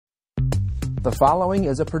The following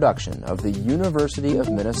is a production of the University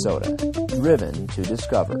of Minnesota, driven to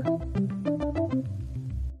discover.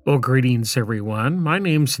 Well, greetings, everyone. My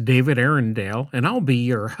name's David Arundel, and I'll be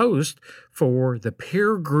your host for the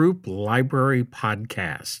Peer Group Library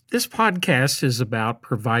Podcast. This podcast is about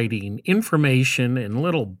providing information in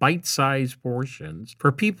little bite-sized portions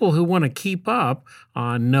for people who want to keep up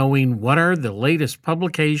on knowing what are the latest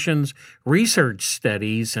publications, research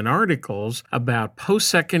studies, and articles about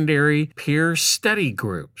post-secondary peer study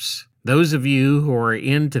groups. Those of you who are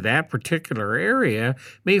into that particular area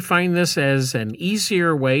may find this as an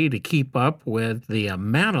easier way to keep up with the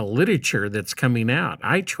amount of literature that's coming out.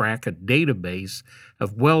 I track a database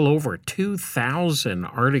of well over 2,000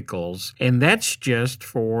 articles, and that's just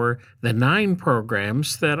for the 9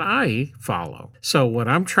 programs that I follow. So what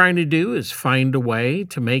I'm trying to do is find a way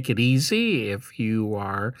to make it easy if you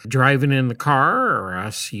are driving in the car or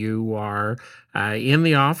else you are in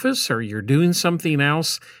the office or you're doing something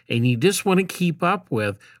else and you just want to keep up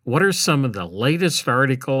with what are some of the latest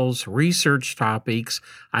articles, research topics,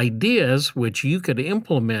 ideas which you could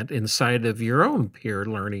implement inside of your own peer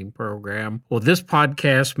learning program. Well, this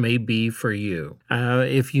podcast may be for you.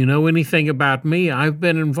 If you know anything about me, I've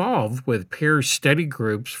been involved with peer study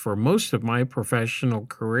groups for most of my professional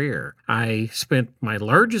career. I spent my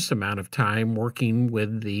largest amount of time working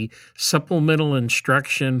with the Supplemental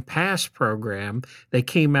Instruction PASS program that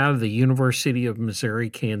came out of the University of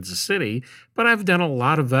Missouri, Kansas City, but I've done a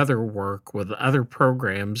lot of other work with other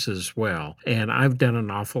programs as well, and I've done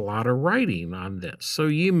an awful lot of writing on this. So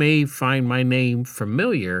you may find my name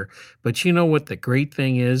familiar, but you know what the great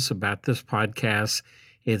thing is about this podcast?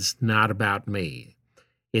 It's not about me.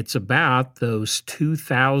 It's about those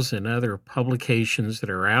 2,000 other publications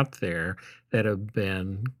that are out there that have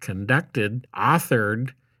been conducted,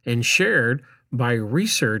 authored, and shared by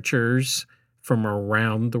researchers from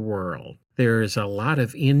around the world. There is a lot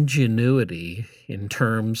of ingenuity in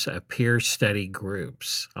terms of peer study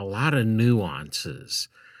groups, a lot of nuances,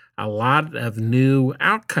 a lot of new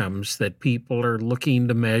outcomes that people are looking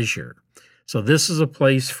to measure. So this is a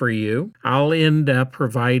place for you. I'll end up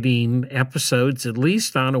providing episodes at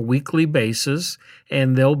least on a weekly basis,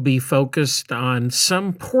 and they'll be focused on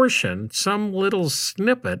some portion, some little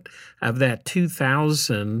snippet of that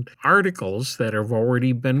 2,000 articles that have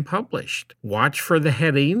already been published. Watch for the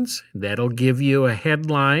headings. That'll give you a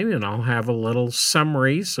headline, and I'll have a little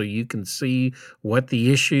summary so you can see what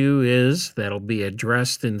the issue is that'll be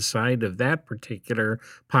addressed inside of that particular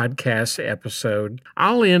podcast episode.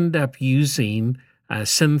 I'll end up using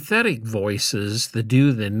synthetic voices that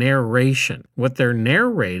do the narration. What they're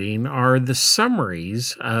narrating are the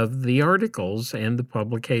summaries of the articles and the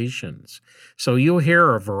publications. So you'll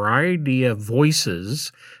hear a variety of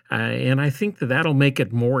voices, and I think that that'll make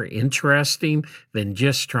it more interesting than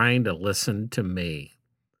just trying to listen to me.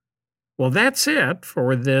 Well, that's it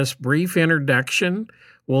for this brief introduction.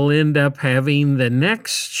 We'll end up having the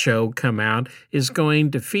next show come out is going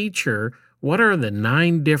to feature what are the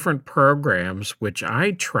 9 different programs which I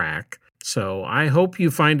track. So I hope you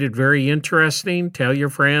find it very interesting. Tell your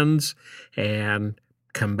friends and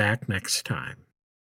come back next time.